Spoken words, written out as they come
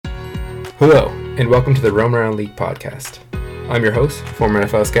Hello, and welcome to the Roam Around League podcast. I'm your host, former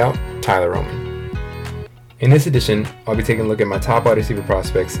NFL scout, Tyler Roman. In this edition, I'll be taking a look at my top wide receiver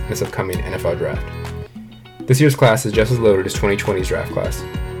prospects in this upcoming NFL draft. This year's class is just as loaded as 2020's draft class,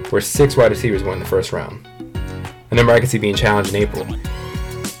 where 6 wide receivers went in the first round, a number I can see being challenged in April.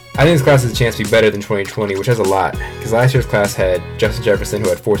 I think this class has a chance to be better than 2020, which has a lot, because last year's class had Justin Jefferson, who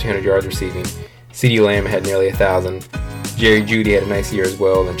had 1,400 yards receiving, CeeDee Lamb had nearly 1,000, Jerry Jeudy had a nice year as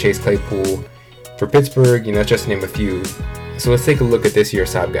well, and Chase Claypool. For Pittsburgh, that's just to name a few. So let's take a look at this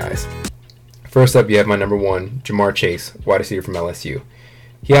year's top guys. First up, you have my number 1, Ja'Marr Chase, wide receiver from LSU.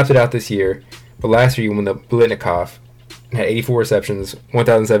 He opted out this year, but last year he won the Biletnikoff and had 84 receptions,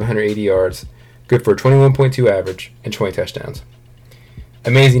 1,780 yards, good for a 21.2 average, and 20 touchdowns.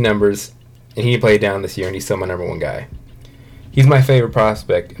 Amazing numbers, and he played down this year, and he's still my number 1 guy. He's my favorite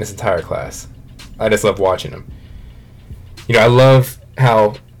prospect in this entire class. I just love watching him. I love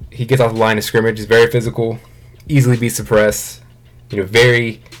how he gets off the line of scrimmage. He's very physical, easily be suppressed.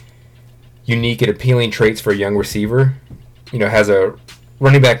 Very unique and appealing traits for a young receiver. Has a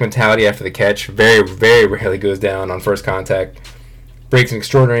running back mentality after the catch. Very, very rarely goes down on first contact. Breaks an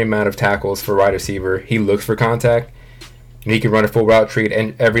extraordinary amount of tackles for a wide receiver. He looks for contact. He can run a full route tree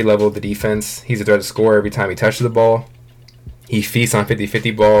at every level of the defense. He's a threat to score every time he touches the ball. He feasts on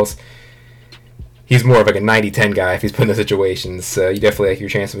 50-50 balls. He's more of like a 90-10 guy if he's put in those situations. So you definitely like your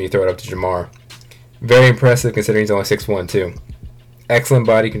chance when you throw it up to Ja'Marr. Very impressive considering he's only 6'1", too. Excellent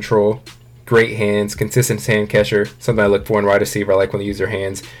body control, great hands, consistent hand catcher, something I look for in wide receiver. I like when they use their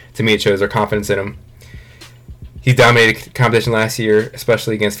hands. To me, it shows their confidence in him. He dominated competition last year,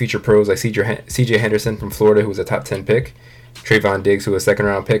 especially against future pros like C.J. Henderson from Florida, who was a top 10 pick. Trayvon Diggs, who was a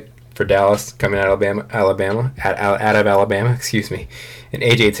second-round pick for Dallas, coming out of Alabama, and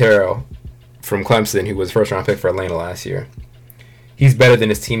A.J. Terrell from Clemson, who was a first-round pick for Atlanta last year. He's better than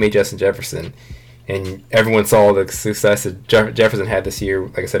his teammate Justin Jefferson, and everyone saw the success that Jefferson had this year.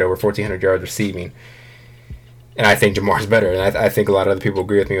 Like I said, over 1,400 yards receiving, and I think Jamar's better, and I think a lot of other people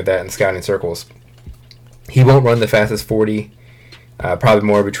agree with me with that in scouting circles. He won't run the fastest 40, probably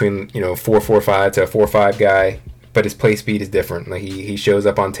more between 4.45 to a 4.5 guy, but his play speed is different. Like he shows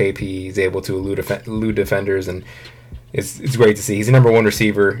up on tape, he's able to elude defenders, and it's great to see. He's the number 1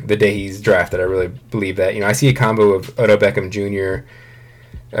 receiver the day he's drafted. I really believe that. I see a combo of Odell Beckham Jr.,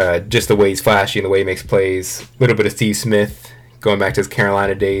 just the way he's flashy and the way he makes plays. A little bit of Steve Smith, going back to his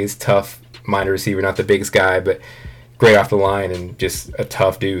Carolina days. Tough, minded receiver, not the biggest guy, but great off the line and just a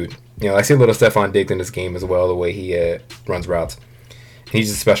tough dude. I see a little Stephon Diggs in this game as well, the way he runs routes.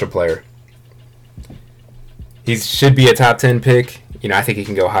 He's a special player. He should be a top 10 pick. I think he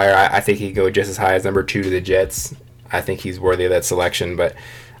can go higher. I think he can go just as high as number 2 to the Jets. I think he's worthy of that selection, but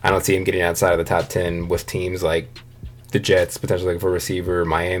I don't see him getting outside of the top 10 with teams like the Jets, potentially looking for a receiver,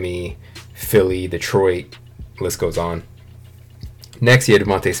 Miami, Philly, Detroit, list goes on. Next, you had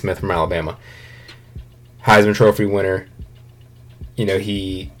DeVonta Smith from Alabama. Heisman Trophy winner.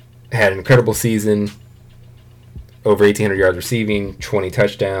 He had an incredible season, over 1,800 yards receiving, 20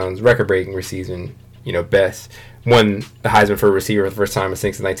 touchdowns, record-breaking receiving, best. Won the Heisman for a receiver for the first time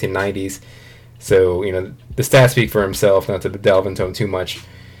since the 1990s. So, the stats speak for himself, not to delve into him too much.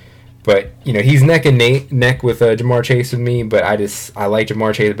 But, he's neck and neck with Ja'Marr Chase with me, but I like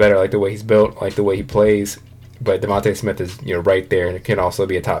Ja'Marr Chase better. I like the way he's built, I like the way he plays. But DeVonta Smith is, right there, and it can also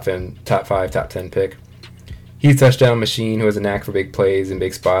be a top 5, top 10 pick. He's a touchdown machine who has a knack for big plays and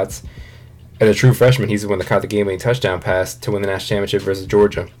big spots. As a true freshman, he's the one that caught the game-winning touchdown pass to win the national championship versus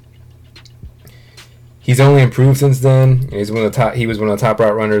Georgia. He's only improved since then, and he was one of the top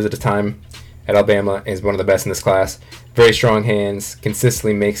route runners at the time at Alabama, and is one of the best in this class. Very strong hands,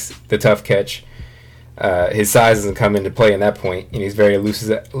 consistently makes the tough catch. His size doesn't come into play in that point, and he's very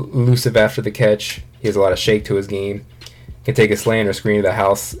elusive after the catch. He has a lot of shake to his game. Can take a slant or screen to the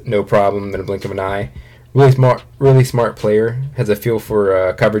house, no problem, in a blink of an eye. Really smart player. Has a feel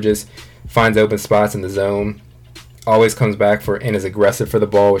for coverages. Finds open spots in the zone. Always comes back and is aggressive for the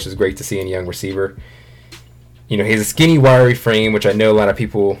ball, which is great to see in a young receiver. He has a skinny, wiry frame, which I know a lot of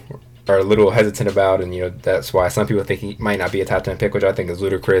people are a little hesitant about, and that's why some people think he might not be a top 10 pick, which I think is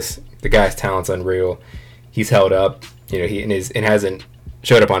ludicrous. The guy's talent's unreal. He's held up. He hasn't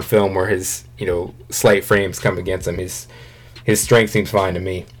showed up on film where his slight frames come against him. His strength seems fine to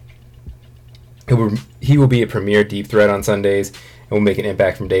me. He will be a premier deep threat on Sundays and will make an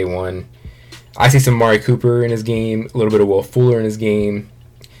impact from day one. I see some Amari Cooper in his game, a little bit of Will Fuller in his game.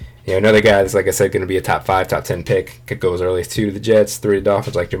 Another guy that's, like I said, going to be a top 5, top 10 pick. Could go as early as 2 to the Jets, 3 to the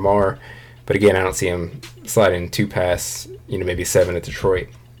Dolphins like Ja'Marr. But again, I don't see him sliding 2 past, maybe 7 at Detroit.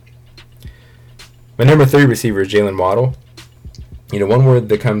 My number 3 receiver is Jalen Waddle. One word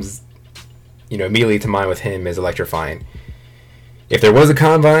that comes immediately to mind with him is electrifying. If there was a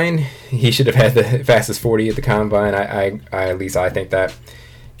combine, he should have had the fastest 40 at the combine. I at least I think that.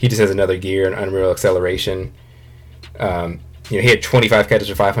 He just has another gear and unreal acceleration. He had 25 catches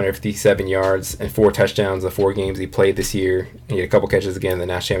for 557 yards and 4 touchdowns in the 4 games he played this year. He had a couple catches again in the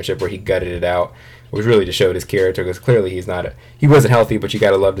national championship where he gutted it out, which really just showed his character, because clearly he wasn't healthy, but you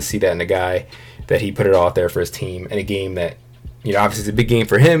got to love to see that in a guy that he put it all out there for his team in a game that, obviously it's a big game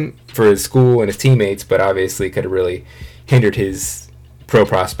for him, for his school and his teammates, but obviously could have really hindered his pro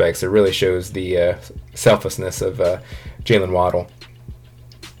prospects. It really shows the selflessness of Jalen Waddle.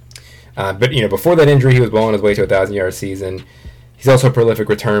 But before that injury, he was well on his way to a 1,000-yard season. He's also a prolific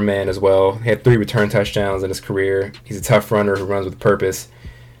return man as well. He had 3 return touchdowns in his career. He's a tough runner who runs with purpose.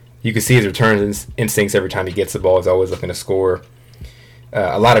 You can see his return instincts every time he gets the ball. He's always looking to score.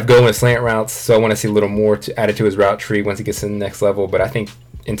 A lot of go and slant routes, so I want to see a little more added to his route tree once he gets to the next level. But I think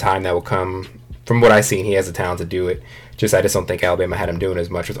in time that will come. From what I've seen, he has the talent to do it. I just don't think Alabama had him doing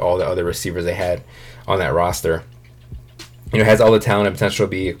as much with all the other receivers they had on that roster. Has all the talent and potential to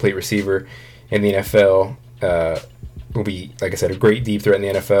be a complete receiver in the NFL. Will be, like I said, a great deep threat in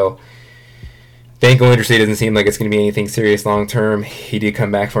the NFL. The ankle injury doesn't seem like it's going to be anything serious long term. He did come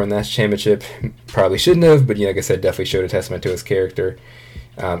back for a national championship. Probably shouldn't have, but like I said, definitely showed a testament to his character.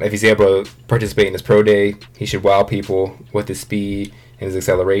 If he's able to participate in his pro day, he should wow people with his speed and his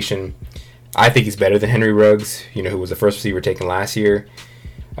acceleration. I think he's better than Henry Ruggs, who was the first receiver taken last year.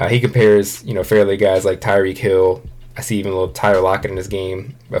 He compares, fairly guys like Tyreek Hill. I see even a little Tyler Lockett in his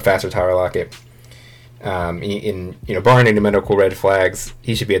game, a faster Tyler Lockett. Barring any medical red flags,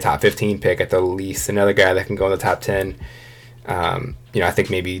 he should be a top 15 pick at the least. Another guy that can go in the top 10. I think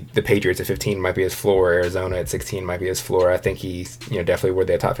maybe the Patriots at 15 might be his floor. Arizona at 16 might be his floor. I think he's definitely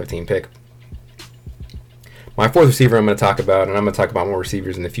worthy of a top 15 pick. My 4th receiver I'm going to talk about, and I'm going to talk about more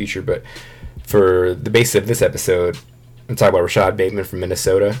receivers in the future, but for the basis of this episode, I'm going to talk about Rashad Bateman from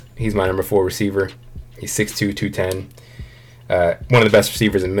Minnesota. He's my number 4 receiver. He's 6'2", 210. One of the best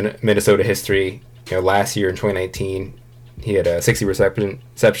receivers in Minnesota history. Last year in 2019, he had 60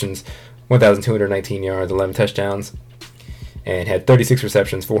 receptions, 1,219 yards, 11 touchdowns, and had 36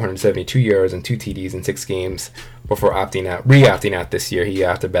 receptions, 472 yards, and 2 TDs in 6 games before re-opting out this year. He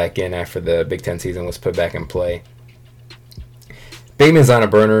opted back in after the Big Ten season was put back in play. Bateman's not a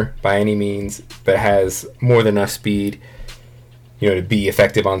burner by any means, but has more than enough speed to be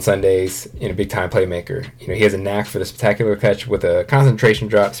effective on Sundays, a big-time playmaker. He has a knack for the spectacular catch with a concentration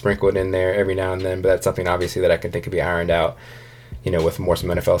drop sprinkled in there every now and then, but that's something obviously that I can think could be ironed out, with some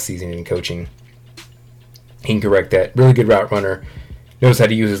NFL seasoning and coaching. He can correct that. Really good route runner. Knows how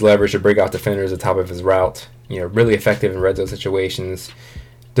to use his leverage to break off defenders at the top of his route. Really effective in red zone situations.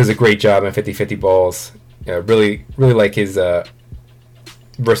 Does a great job in 50-50 balls. Really like his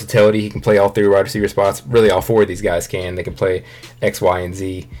versatility. He can play all 3 wide receiver spots. Really, all 4 of these guys can. They can play X, Y, and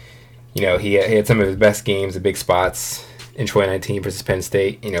Z. He had some of his best games at big spots in 2019 versus Penn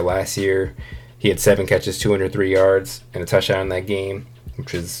State. Last year he had 7 catches, 203 yards, and a touchdown in that game,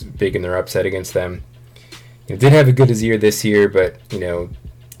 which was big in their upset against them. Didn't have a good year this year, but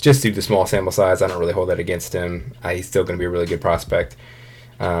just due to the small sample size, I don't really hold that against him. He's still going to be a really good prospect.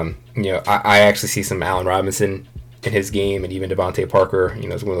 I actually see some Allen Robinson in his game, and even Devontae Parker,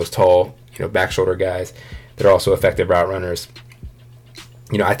 is one of those tall, back shoulder guys that are also effective route runners.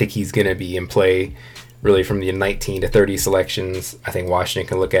 I think he's going to be in play really from the 19 to 30 selections. I think Washington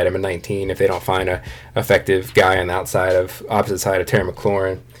can look at him at 19 if they don't find a effective guy on the opposite side of Terry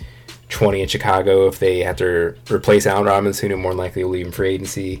McLaurin. 20 in Chicago if they have to replace Allen Robinson, who more than likely will leave him for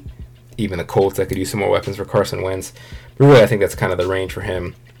agency. Even the Colts that could use some more weapons for Carson Wentz. But really, I think that's kind of the range for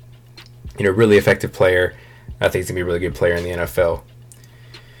him. Really effective player. I think he's going to be a really good player in the NFL.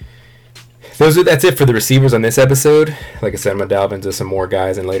 That's it for the receivers on this episode. Like I said, I'm going to delve into some more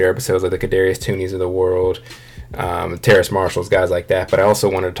guys in later episodes, like the Kadarius Toneys of the world, Terrace Marshalls, guys like that. But I also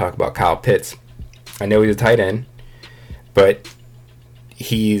wanted to talk about Kyle Pitts. I know he's a tight end, but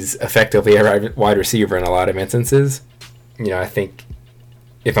he's effectively a wide receiver in a lot of instances. I think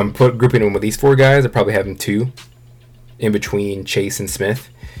if I'm grouping him with these 4 guys, I'd probably have him 2 in between Chase and Smith.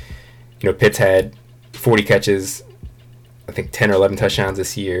 Pitts had 40 catches, I think 10 or 11 touchdowns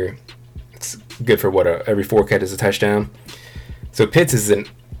this year. It's good for every 4 catches a touchdown. So Pitts is an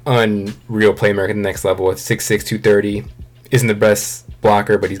unreal playmaker at the next level at 6'6", 230. Isn't the best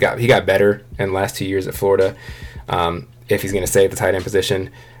blocker, but he got better in the last 2 years at Florida. If he's going to stay at the tight end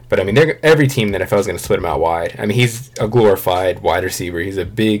position. But every team in the NFL is going to split him out wide. He's a glorified wide receiver. He's a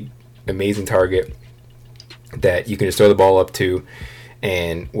big, amazing target that you can just throw the ball up to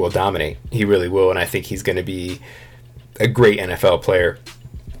and will dominate. He really will, and I think he's going to be a great NFL player.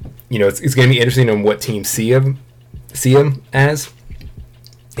 it's going to be interesting on what teams see him as.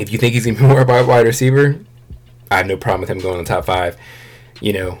 If you think he's going to be more about wide receiver, I have no problem with him going in the top 5.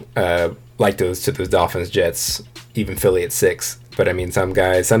 Like those Dolphins, Jets, even Philly at 6. But I mean, some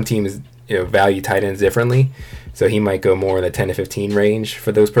teams, value tight ends differently. So he might go more in the 10 to 15 range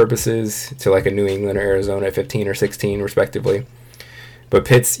for those purposes, to like a New England or Arizona at 15 or 16 respectively. But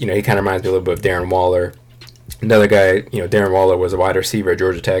Pitts, he kind of reminds me a little bit of Darren Waller. Another guy, Darren Waller was a wide receiver at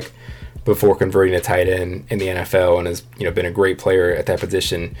Georgia Tech before converting to tight end in the NFL, and has been a great player at that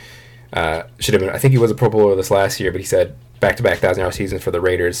position. Should have been. I think he was a Pro Bowler this last year, but he said back-to-back 1,000-yard seasons for the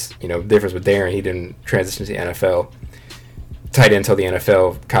Raiders. The difference with Darren, he didn't transition to the NFL. Tight end until the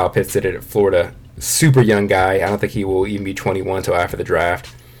NFL. Kyle Pitts did it at Florida. Super young guy. I don't think he will even be 21 until after the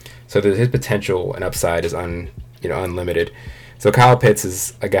draft. So his potential and upside is unlimited. So Kyle Pitts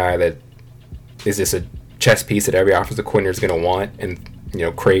is a guy that is just a chess piece that every offensive coordinator is going to want and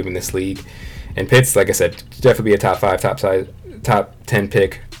crave in this league. And Pitts, like I said, definitely be a top 5, top 10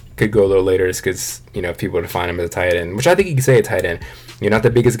 pick. Could go a little later just because if people define him as a tight end, which I think you can say a tight end. You're not the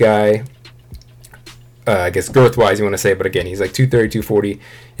biggest guy. I guess girth-wise you want to say, but again, he's like 230, 240,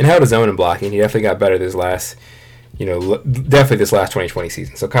 and held his own in blocking. He definitely got better this last 2020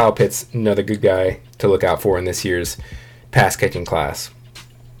 season. So Kyle Pitts, another good guy to look out for in this year's pass-catching class.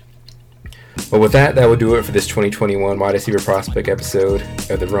 But with that will do it for this 2021 wide receiver prospect episode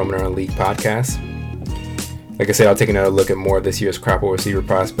of the Roaming Around League podcast. Like I said, I'll take another look at more of this year's crop of receiver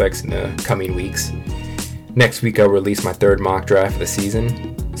prospects in the coming weeks. Next week, I'll release my 3rd mock draft of the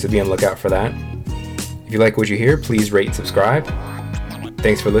season, so be on the lookout for that. If you like what you hear, please rate and subscribe.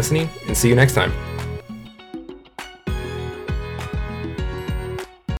 Thanks for listening, and see you next time.